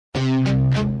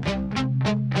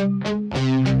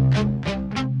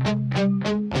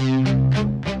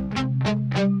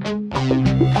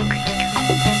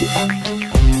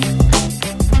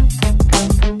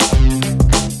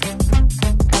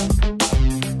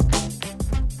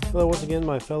Hello once again,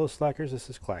 my fellow slackers. This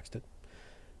is Claxton,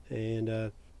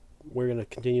 and we're going to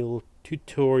continue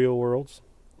tutorial worlds.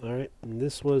 Alright, and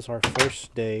this was our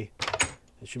first day.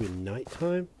 It should be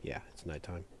nighttime. Yeah, it's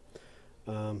nighttime.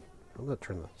 I'm going to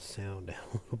turn the sound down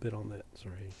a little bit on that.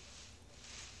 Sorry.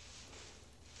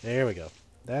 There we go.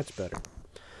 That's better.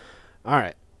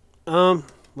 Alright,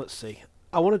 let's see.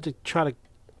 I wanted to try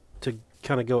to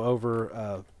kind of go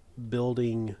over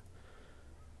building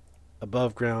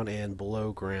above ground and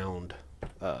below ground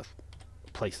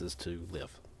places to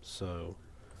live. So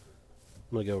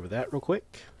I'm gonna go over that real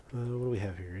quick. What do we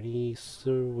have here?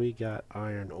 So we got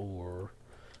iron ore.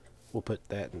 We'll put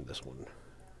that in this one.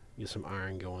 Get some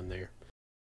iron going there.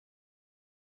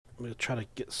 I'm gonna try to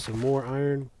get some more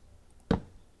iron.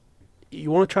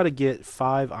 You want to try to get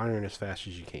 5 iron as fast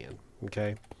as you can.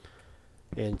 Okay,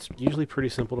 and it's usually pretty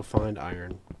simple to find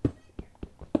iron.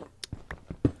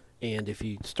 And if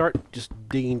you start just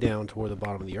digging down toward the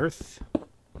bottom of the earth,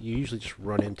 you usually just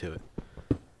run into it.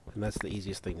 And that's the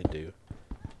easiest thing to do.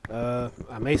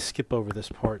 I may skip over this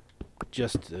part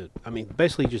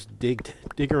basically just dig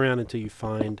around until you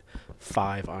find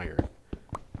 5 iron.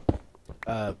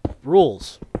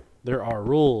 Rules. There are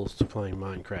rules to playing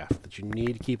Minecraft that you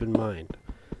need to keep in mind.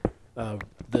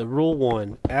 The rule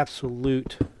 1,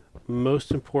 absolute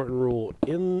most important rule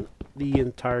in the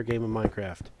entire game of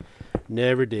Minecraft: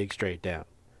 never dig straight down,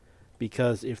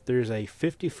 because if there's a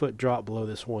 50-foot drop below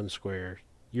this one square,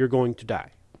 you're going to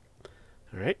die.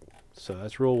 Alright, so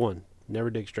that's rule 1, never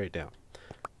dig straight down.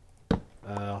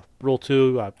 Rule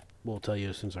 2, I will tell you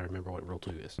as soon as I remember what rule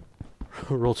 2 is.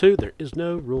 Rule 2, there is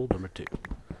no rule number 2.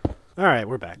 Alright,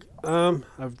 we're back.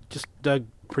 I've just dug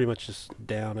pretty much just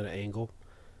down at an angle.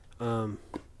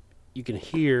 You can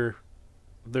hear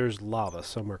there's lava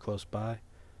somewhere close by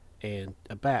and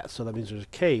a bat, so that means there's a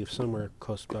cave somewhere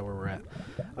close by where we're at.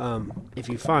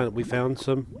 We found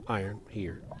some iron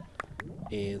here,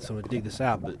 and so I'm going to dig this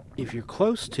out. But if you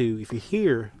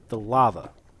hear the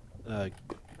lava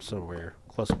somewhere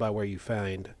close by where you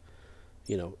find,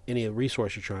 any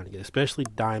resource you're trying to get, especially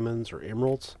diamonds or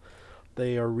emeralds,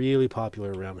 they are really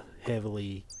popular around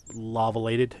heavily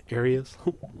lavalated areas.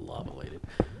 Lavalated.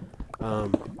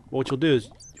 What you'll do is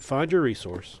find your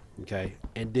resource, okay,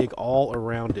 and dig all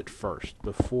around it first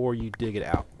before you dig it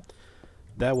out.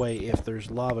 That way, if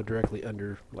there's lava directly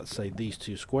under, let's say, these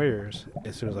 2 squares,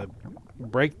 as soon as I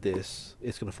break this,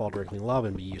 it's going to fall directly in lava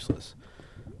and be useless.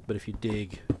 But if you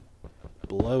dig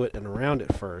below it and around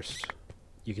it first,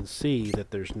 you can see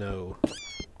that there's no...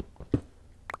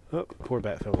 Oh, poor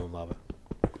bat fell in lava.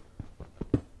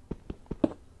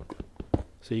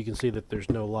 So you can see that there's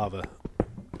no lava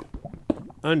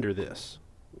under this.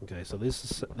 Okay, so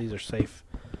these are safe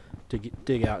to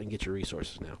dig out and get your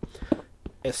resources now.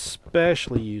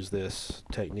 Especially use this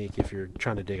technique if you're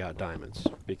trying to dig out diamonds,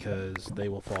 because they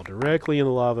will fall directly in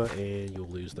the lava and you'll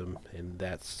lose them, and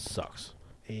that sucks.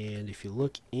 And if you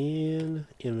look in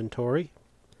inventory,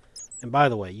 and by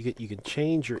the way, you can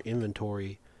change your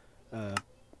inventory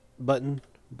button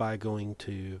by going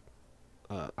to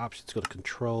options, go to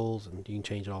controls, and you can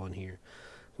change it all in here.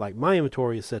 Like, my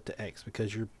inventory is set to X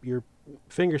because your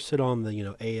fingers sit on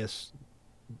the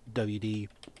ASWD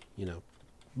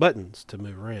buttons to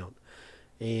move around,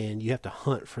 and you have to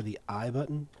hunt for the I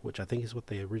button, which I think is what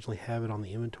they originally have it on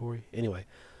the inventory. Anyway,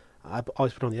 I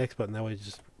always put on the X button, that way you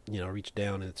just reach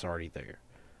down and it's already there.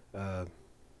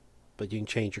 But you can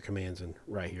change your commands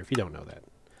right here if you don't know that.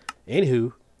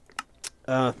 Anywho,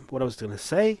 what I was going to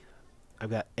say, I've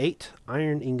got 8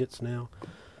 iron ingots now.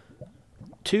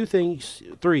 3 things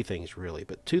really,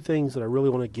 but 2 things that I really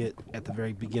want to get at the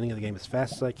very beginning of the game as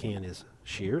fast as I can is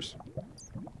shears.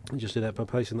 You just do that by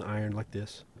placing the iron like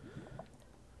this.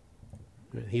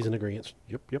 He's in agreement.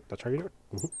 Yep, that's how you do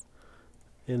it.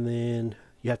 And then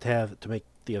you have to have, to make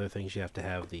the other things, you have to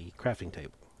have the crafting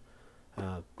table.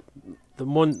 The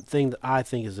one thing that I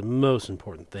think is the most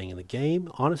important thing in the game,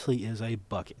 honestly, is a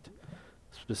bucket.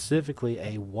 Specifically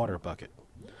a water bucket.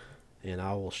 And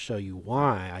I will show you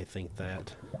why I think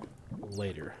that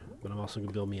later. But I'm also going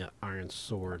to build me an iron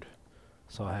sword,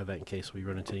 so I'll have that in case we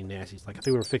run into any nasties, like I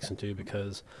think we were fixing to,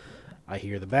 because I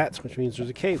hear the bats, which means there's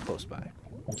a cave close by.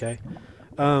 Okay?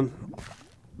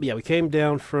 Yeah, we came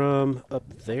down from up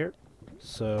there,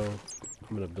 so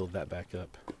I'm going to build that back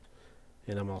up.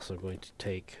 And I'm also going to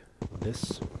take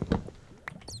this,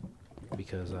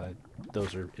 because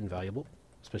those are invaluable.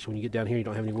 Especially when you get down here, you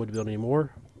don't have any wood to build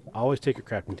anymore. Always take your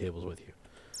crafting tables with you.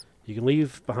 You can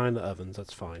leave behind the ovens,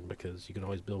 that's fine, because you can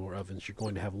always build more ovens. You're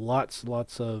going to have lots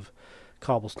of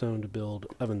cobblestone to build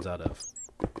ovens out of.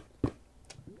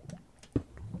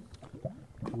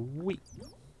 Whee!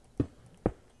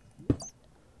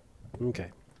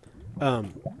 Okay.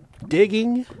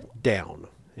 Digging down.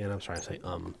 And I'm sorry I say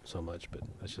so much, but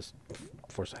that's just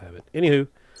force of habit. Anywho,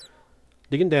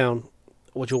 digging down,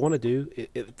 what you'll want to do,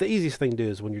 the easiest thing to do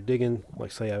is when you're digging,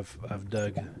 like say I've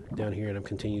dug down here and I'm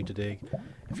continuing to dig,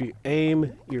 if you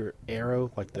aim your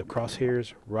arrow, like the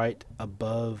crosshairs, right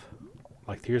above,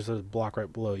 like here's the block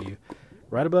right below you,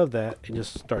 right above that, and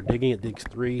just start digging, it digs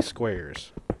 3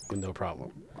 squares with no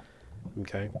problem.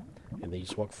 Okay? And then you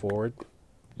just walk forward.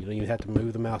 You don't even have to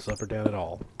move the mouse up or down at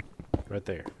all. Right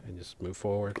there. And just move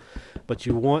forward. But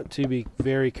you want to be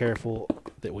very careful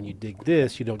that when you dig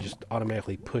this, you don't just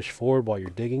automatically push forward while you're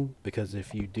digging, because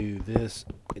if you do this,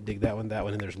 dig that one,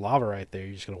 and there's lava right there,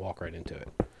 you're just going to walk right into it.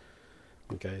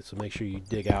 Okay, so make sure you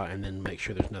dig out and then make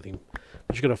sure there's nothing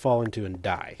that you're going to fall into and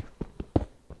die.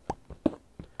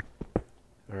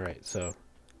 Alright, so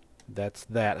that's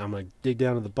that. I'm going to dig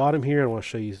down to the bottom here. I want to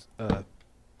show you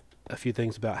a few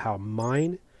things about how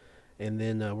mine, and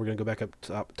then we're going to go back up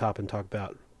top and talk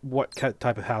about what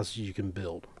type of houses you can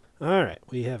build. Alright,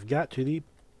 we have got to the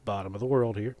bottom of the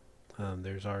world here.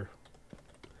 There's our,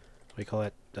 what do you call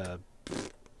that,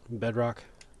 bedrock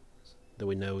that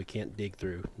we know we can't dig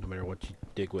through no matter what you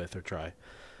dig with or try.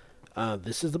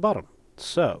 This is the bottom.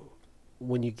 So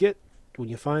when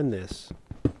you find this,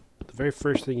 the very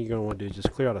first thing you're going to want to do is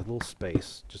just clear out a little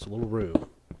space, just a little room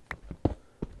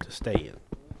to stay in,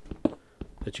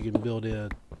 that you can build in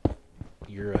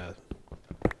your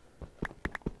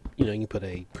you know, you can put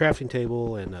a crafting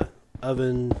table and a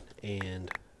oven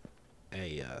and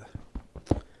a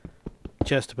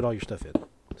chest to put all your stuff in.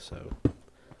 So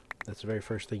that's the very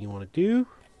first thing you want to do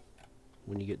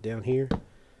when you get down here.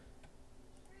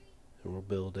 And we'll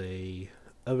build a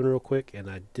oven real quick, and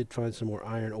I did find some more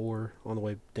iron ore on the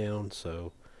way down,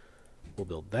 so we'll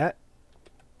build that.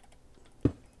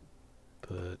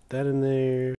 Put that in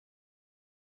there.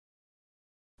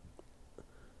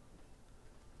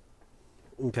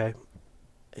 Okay,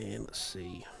 and let's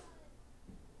see.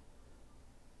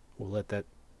 We'll let that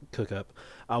cook up.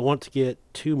 I want to get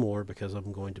 2 more because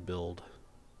I'm going to build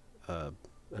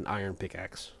an iron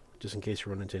pickaxe, just in case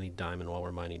we run into any diamond while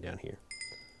we're mining down here.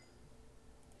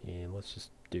 And let's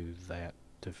just do that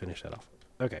to finish that off.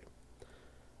 Okay.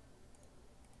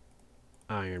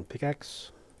 Iron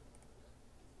pickaxe.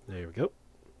 There we go.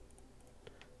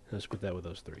 Let's put that with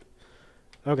those 3.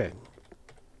 Okay.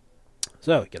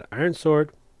 So, get an iron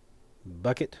sword,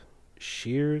 bucket,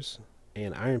 shears,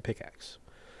 and iron pickaxe.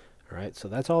 Alright, so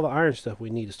that's all the iron stuff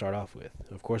we need to start off with.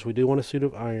 Of course, we do want a suit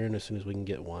of iron as soon as we can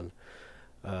get one.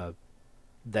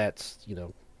 That's, you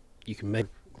know, you can make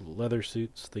leather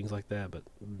suits, things like that, but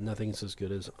nothing's as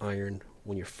good as iron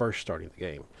when you're first starting the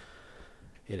game.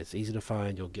 And it's easy to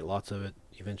find, you'll get lots of it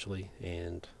eventually,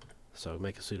 and so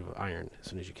make a suit of iron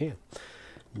as soon as you can.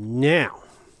 Now,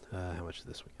 how much of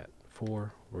this we got?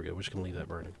 4. We're good. We're just going to leave that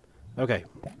burning. Okay.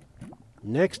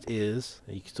 Next is,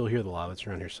 you can still hear the lava. It's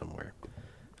around here somewhere.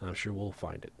 I'm sure we'll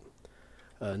find it.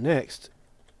 Next,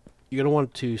 you're going to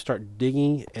want to start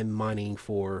digging and mining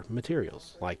for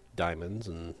materials, like diamonds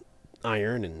and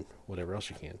iron and whatever else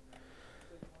you can.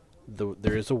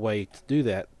 There is a way to do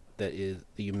that that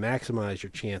you maximize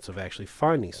your chance of actually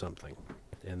finding something.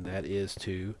 And that is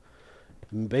to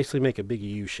basically make a big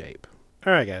U shape.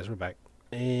 Alright guys, we're back.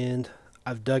 And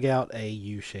I've dug out a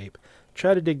U shape.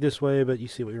 Try to dig this way, but you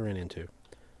see what we ran into.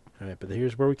 Alright, but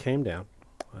here's where we came down.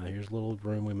 Here's a little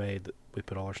room we made that we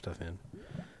put all our stuff in.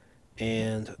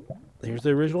 And here's the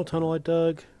original tunnel I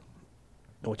dug.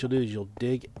 And what you'll do is you'll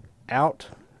dig out,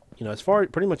 you know,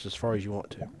 pretty much as far as you want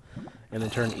to. And then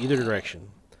turn either direction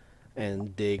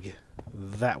and dig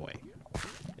that way.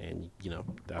 And, you know,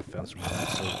 I found some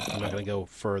rocks, so I'm not going to go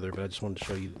further, but I just wanted to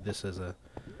show you this as a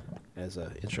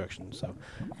instruction. So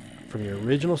from your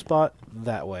original spot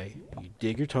that way, you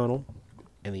dig your tunnel,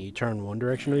 and then you turn one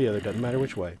direction or the other, doesn't matter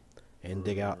which way, and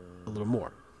dig out a little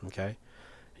more, okay?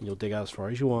 And you'll dig out as far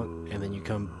as you want, and then you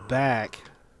come back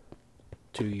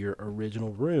to your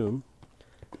original room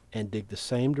and dig the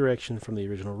same direction from the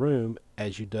original room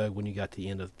as you dug when you got to the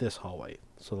end of this hallway.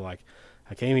 So like,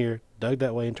 I came here, dug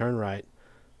that way and turned right,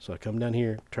 so I come down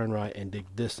here, turn right, and dig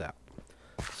this out.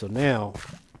 So now,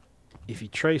 if you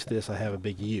trace this, I have a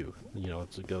big U. You know,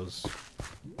 it goes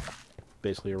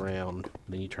basically around,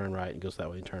 then you turn right, and goes that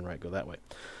way, and turn right, go that way.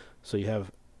 So you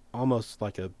have almost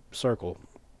like a circle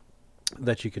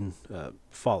that you can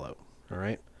follow, all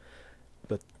right?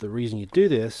 But the reason you do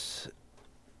this,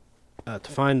 to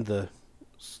find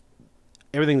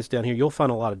everything that's down here, you'll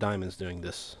find a lot of diamonds doing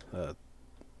this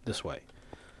this way.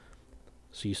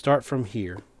 So you start from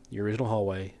here, your original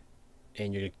hallway,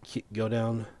 and you're going to go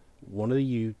down one of the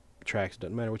U tracks.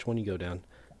 Doesn't matter which one you go down.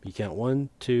 You count 1,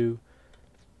 2,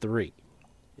 3.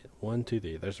 1, 2,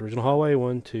 3. There's the original hallway.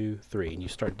 1, 2, 3. And you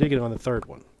start digging on the third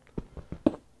one.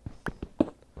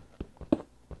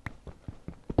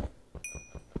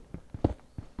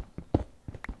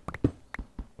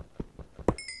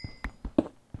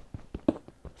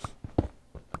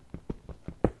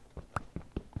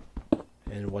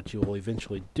 And what you will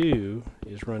eventually do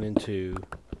is run into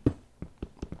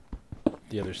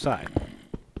the other side.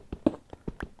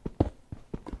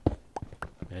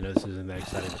 I know this isn't that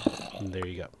exciting. And there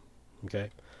you go. Okay.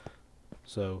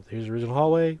 So here's the original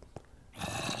hallway.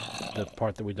 The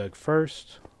part that we dug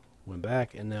first, went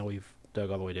back, and now we've dug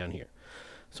all the way down here.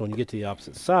 So when you get to the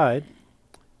opposite side,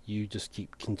 you just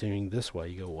keep continuing this way.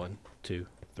 You go 1, 2,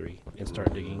 3, and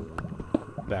start digging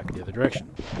back the other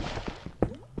direction.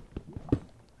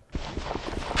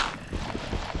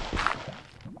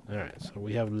 Alright, so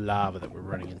we have lava that we're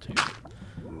running into.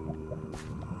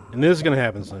 And this is going to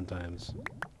happen sometimes.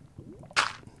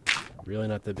 Really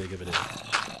not that big of a deal.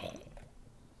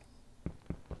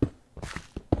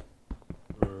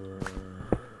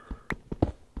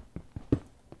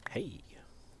 Hey.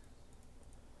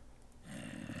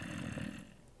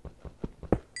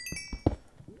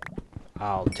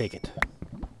 I'll take it.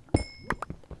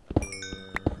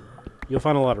 You'll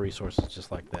find a lot of resources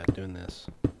just like that doing this.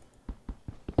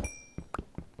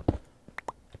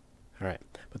 Alright,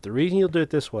 but the reason you'll do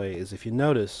it this way is if you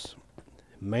notice,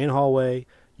 main hallway,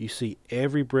 you see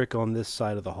every brick on this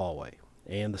side of the hallway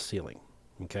and the ceiling.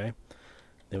 Okay?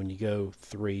 Then when you go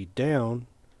 3 down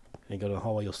and go to the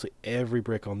hallway, you'll see every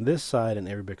brick on this side and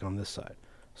every brick on this side.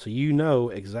 So you know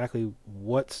exactly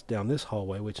what's down this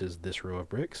hallway, which is this row of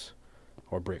bricks,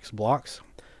 or blocks,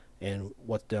 and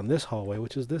what's down this hallway,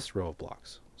 which is this row of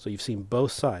blocks. So you've seen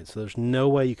both sides. So there's no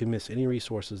way you can miss any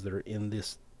resources that are in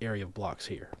this area of blocks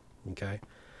here. Okay?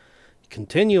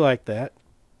 Continue like that,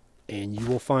 and you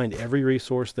will find every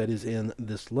resource that is in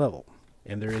this level.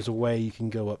 And there is a way you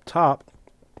can go up top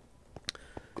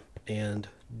and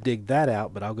dig that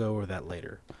out, but I'll go over that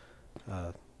later.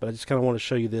 But I just kind of want to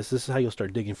show you this. This is how you'll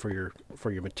start digging for your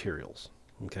materials.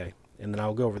 Okay? And then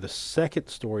I'll go over the second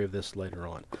story of this later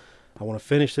on. I want to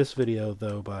finish this video,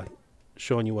 though, by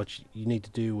showing you what you need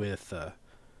to do with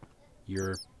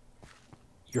your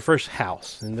first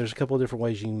house. And there's a couple of different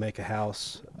ways you can make a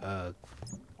house.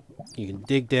 You can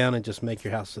dig down and just make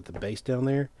your house at the base down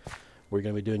there. We're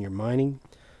going to be doing your mining,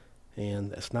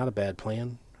 and that's not a bad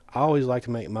plan. I always like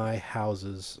to make my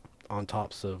houses on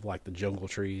tops of like the jungle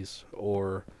trees,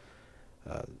 or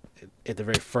at the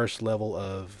very first level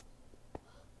of,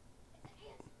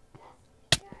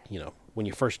 you know, when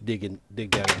you first dig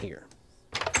down in here.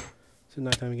 Is it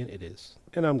nighttime again? It is.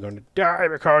 And I'm going to die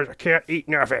because I can't eat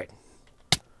nothing.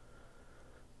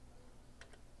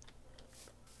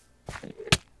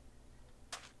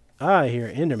 I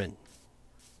hear Enderman.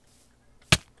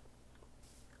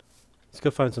 Let's go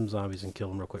find some zombies and kill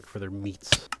them real quick for their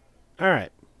meats.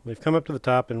 Alright, we've come up to the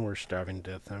top and we're starving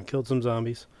to death. I've killed some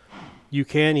zombies. You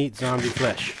can eat zombie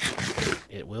flesh.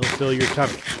 It will fill your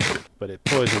tummy, but it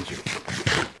poisons you.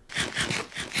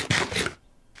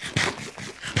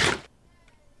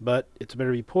 But it's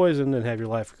better to be poisoned and have your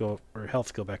life go, or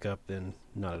health go back up, than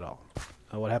not at all.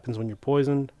 What happens when you're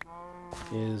poisoned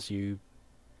is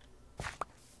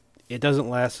it doesn't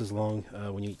last as long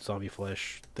when you eat zombie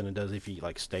flesh than it does if you eat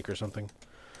like steak or something.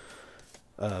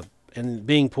 And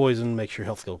being poisoned makes your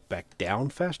health go back down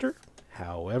faster.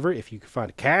 However, if you can find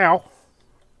a cow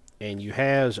and you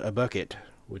has a bucket,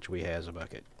 which we has a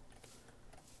bucket.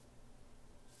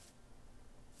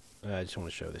 I just want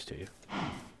to show this to you.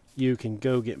 You can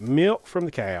go get milk from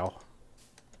the cow.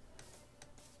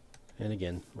 And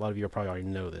again, a lot of you probably already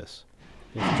know this.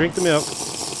 If you drink the milk,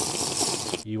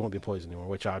 you won't be poisoned anymore,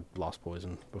 which I lost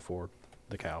poison before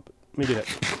the cow. But let me do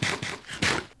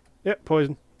that. Yep,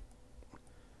 poison.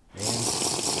 And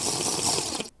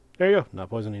there you go. Not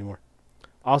poison anymore.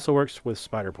 Also works with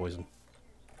spider poison.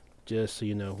 Just so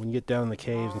you know, when you get down in the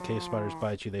caves and cave spiders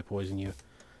bite you, they poison you.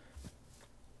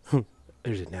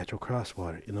 There's a natural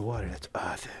crosswater in the water. That's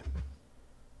awesome.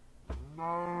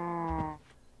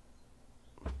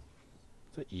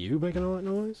 Is that you making all that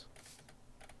noise?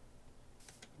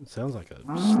 It sounds like a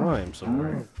slime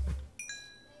somewhere.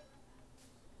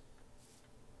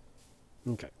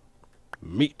 Okay.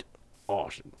 Meat.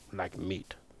 Awesome. Like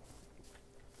meat.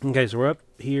 Okay, so we're up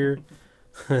here.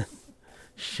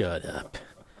 Shut up.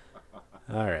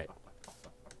 Alright.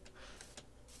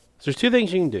 So there's 2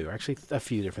 things you can do. Actually, a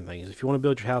few different things. If you want to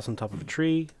build your house on top of a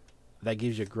tree, that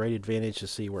gives you a great advantage to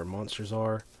see where monsters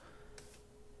are.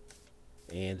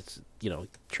 And it's, you know,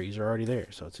 trees are already there,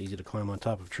 so it's easy to climb on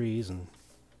top of trees. And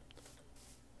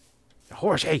a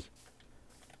horse, hey!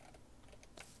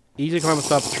 Easy to climb on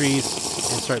top of trees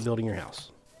and start building your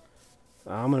house.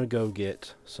 I'm going to go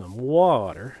get some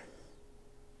water.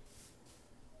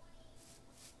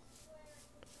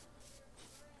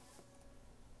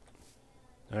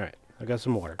 Alright, I got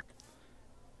some water.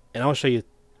 And I'll show you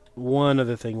one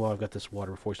other thing while I've got this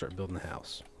water before we start building the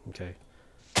house. Okay.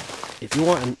 If you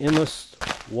want an endless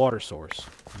water source,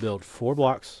 build 4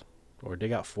 blocks, or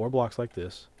dig out 4 blocks like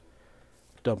this.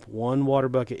 Dump 1 water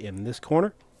bucket in this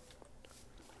corner.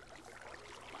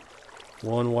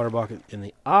 1 water bucket in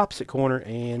the opposite corner,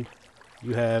 and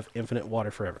you have infinite water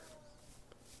forever.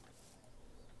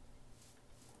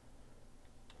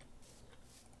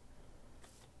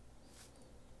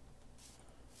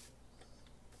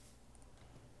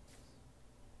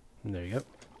 And there you go.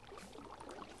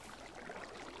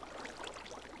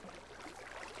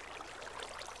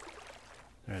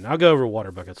 Alright, I'll go over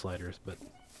water buckets later, but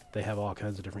they have all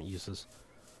kinds of different uses.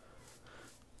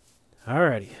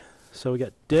 Alrighty, so we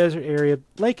got desert area.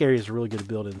 Lake area is really good to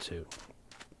build into.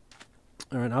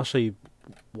 Alright, I'll show you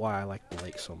why I like the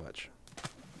lake so much.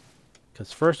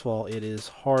 Because first of all, it is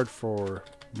hard for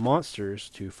monsters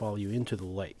to follow you into the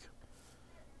lake.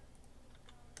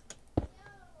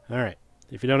 Alright,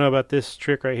 if you don't know about this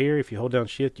trick right here, if you hold down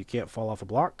shift, you can't fall off a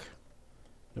block.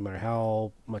 No matter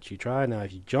how much you try. Now,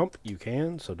 if you jump, you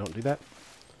can, so don't do that.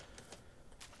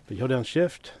 But you hold down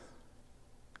shift,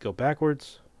 go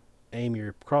backwards, aim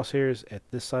your crosshairs at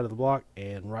this side of the block,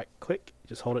 and right click,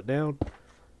 just hold it down.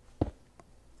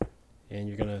 And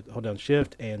you're going to hold down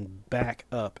shift and back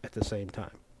up at the same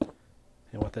time.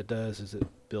 And what that does is it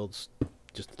builds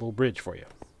just a little bridge for you.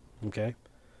 Okay?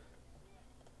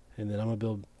 And then I'm going to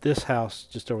build this house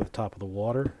just over the top of the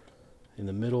water in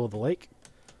the middle of the lake.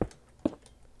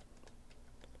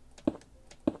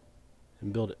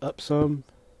 And build it up some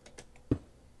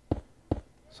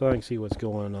so I can see what's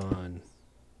going on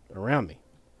around me.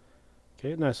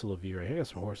 Okay, nice little view right here. Got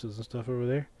some horses and stuff over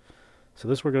there. So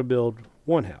this we're going to build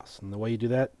 1 house. And the way you do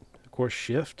that, of course,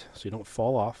 shift so you don't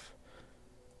fall off.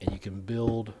 And you can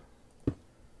build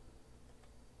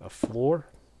a floor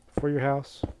for your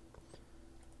house.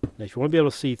 Now if you want to be able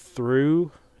to see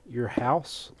through your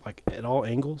house, like at all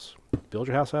angles, build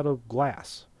your house out of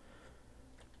glass.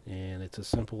 And it's as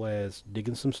simple as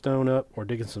digging some stone up, or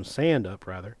digging some sand up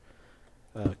rather,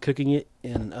 cooking it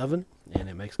in an oven, and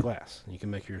it makes glass. And you can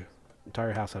make your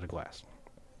entire house out of glass.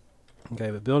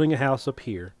 Okay, but building a house up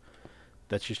here,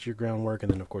 that's just your groundwork,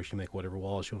 and then of course you make whatever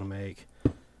walls you want to make.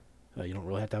 You don't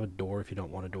really have to have a door if you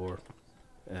don't want a door.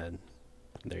 And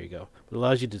there you go. It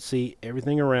allows you to see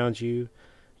everything around you.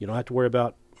 You don't have to worry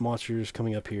about monsters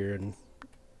coming up here, and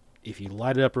if you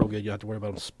light it up real good, you don't have to worry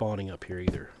about them spawning up here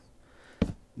either.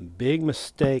 Big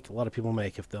mistake a lot of people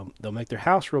make if they'll make their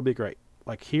house real big, right?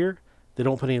 Like here, they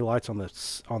don't put any lights on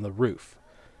the roof,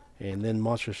 and then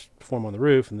monsters form on the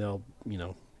roof, and they'll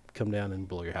come down and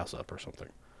blow your house up or something.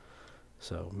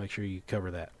 So make sure you cover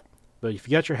that. But if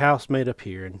you got your house made up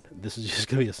here, and this is just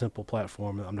going to be a simple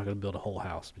platform, I'm not going to build a whole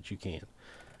house, but you can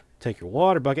take your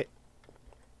water bucket,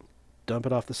 dump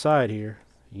it off the side here.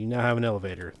 You now have an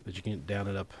elevator that you can down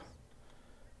it up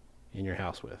in your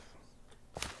house with.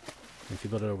 If you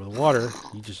build it over the water,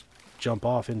 you just jump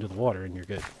off into the water and you're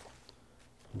good.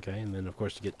 Okay, and then of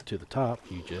course to get to the top,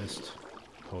 you just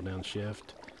hold down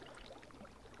shift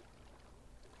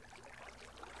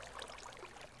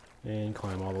and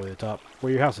climb all the way to the top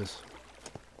where your house is.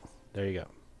 There you go.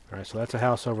 Alright, so that's a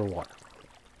house over water.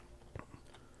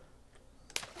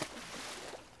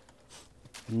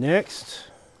 Next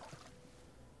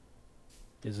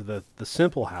is the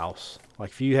simple house. Like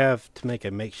if you have to make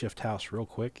a makeshift house real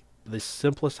quick, the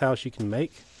simplest house you can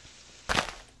make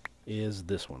is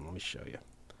this one. Let me show you.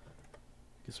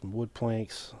 Get some wood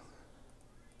planks.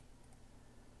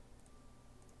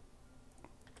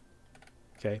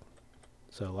 Okay.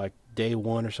 So like day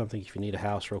 1 or something, if you need a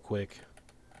house real quick.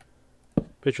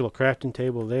 Put your little crafting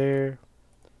table there.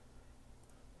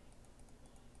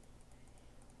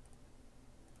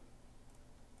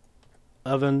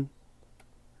 Oven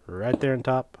right there on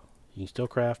top. You can still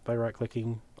craft by right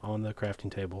clicking on the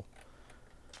crafting table.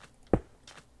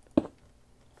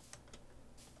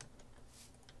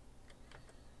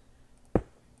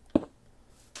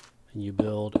 And you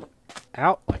build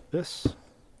out like this.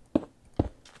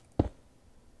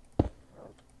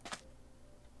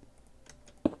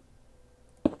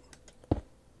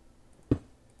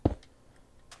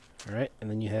 Alright, and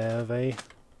then you have a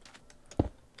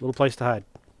little place to hide.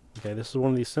 Okay, this is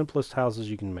one of the simplest houses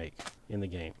you can make in the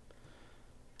game.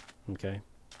 Okay.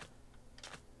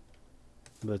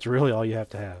 That's really all you have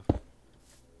to have.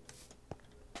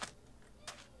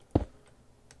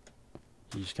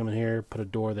 You just come in here, put a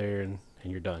door there, and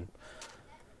you're done.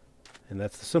 And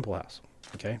that's the simple house.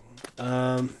 Okay.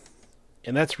 And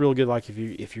that's real good. Like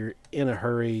if you're in a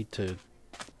hurry to,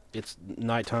 it's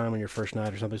nighttime on your first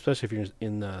night or something, especially if you're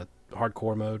in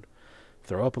hardcore mode.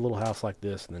 Throw up a little house like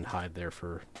this and then hide there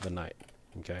for the night.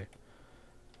 Okay.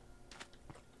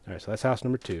 All right. So that's house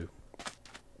number 2.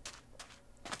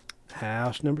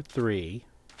 House number 3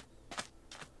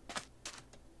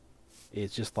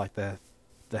 is just like the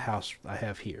house I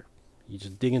have here. You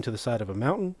just dig into the side of a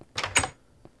mountain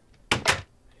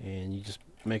and you just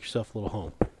make yourself a little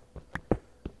home.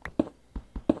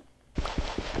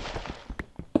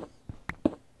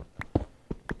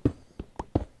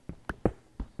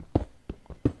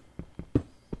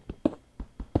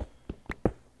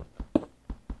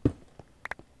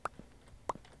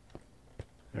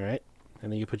 Alright,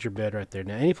 and then you put your bed right there.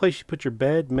 Now, any place you put your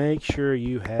bed, make sure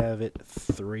you have it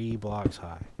 3 blocks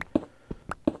high.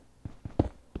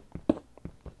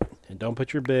 And don't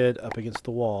put your bed up against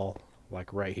the wall,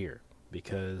 like right here,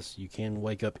 because you can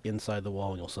wake up inside the wall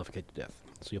and you'll suffocate to death.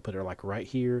 So you'll put it like right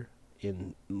here,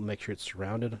 and make sure it's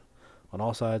surrounded on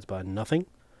all sides by nothing.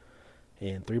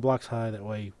 And 3 blocks high, that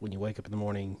way when you wake up in the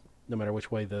morning, no matter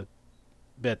which way the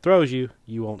bed throws you,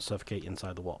 you won't suffocate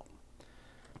inside the wall.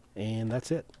 And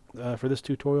that's it for this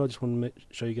tutorial. I just want to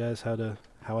show you guys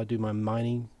how I do my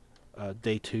mining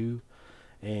day 2,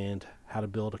 and how to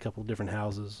build a couple different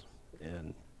houses.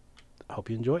 And I hope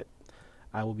you enjoy it.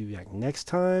 I will be back next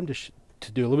time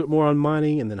to do a little bit more on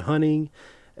mining and then hunting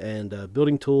and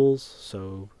building tools.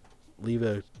 So leave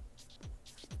a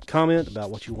comment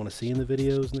about what you want to see in the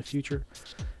videos in the future,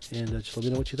 and just let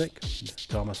me know what you think.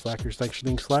 To all my slackers, thanks for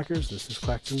being slackers. This is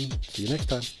Claxton. See you next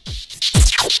time.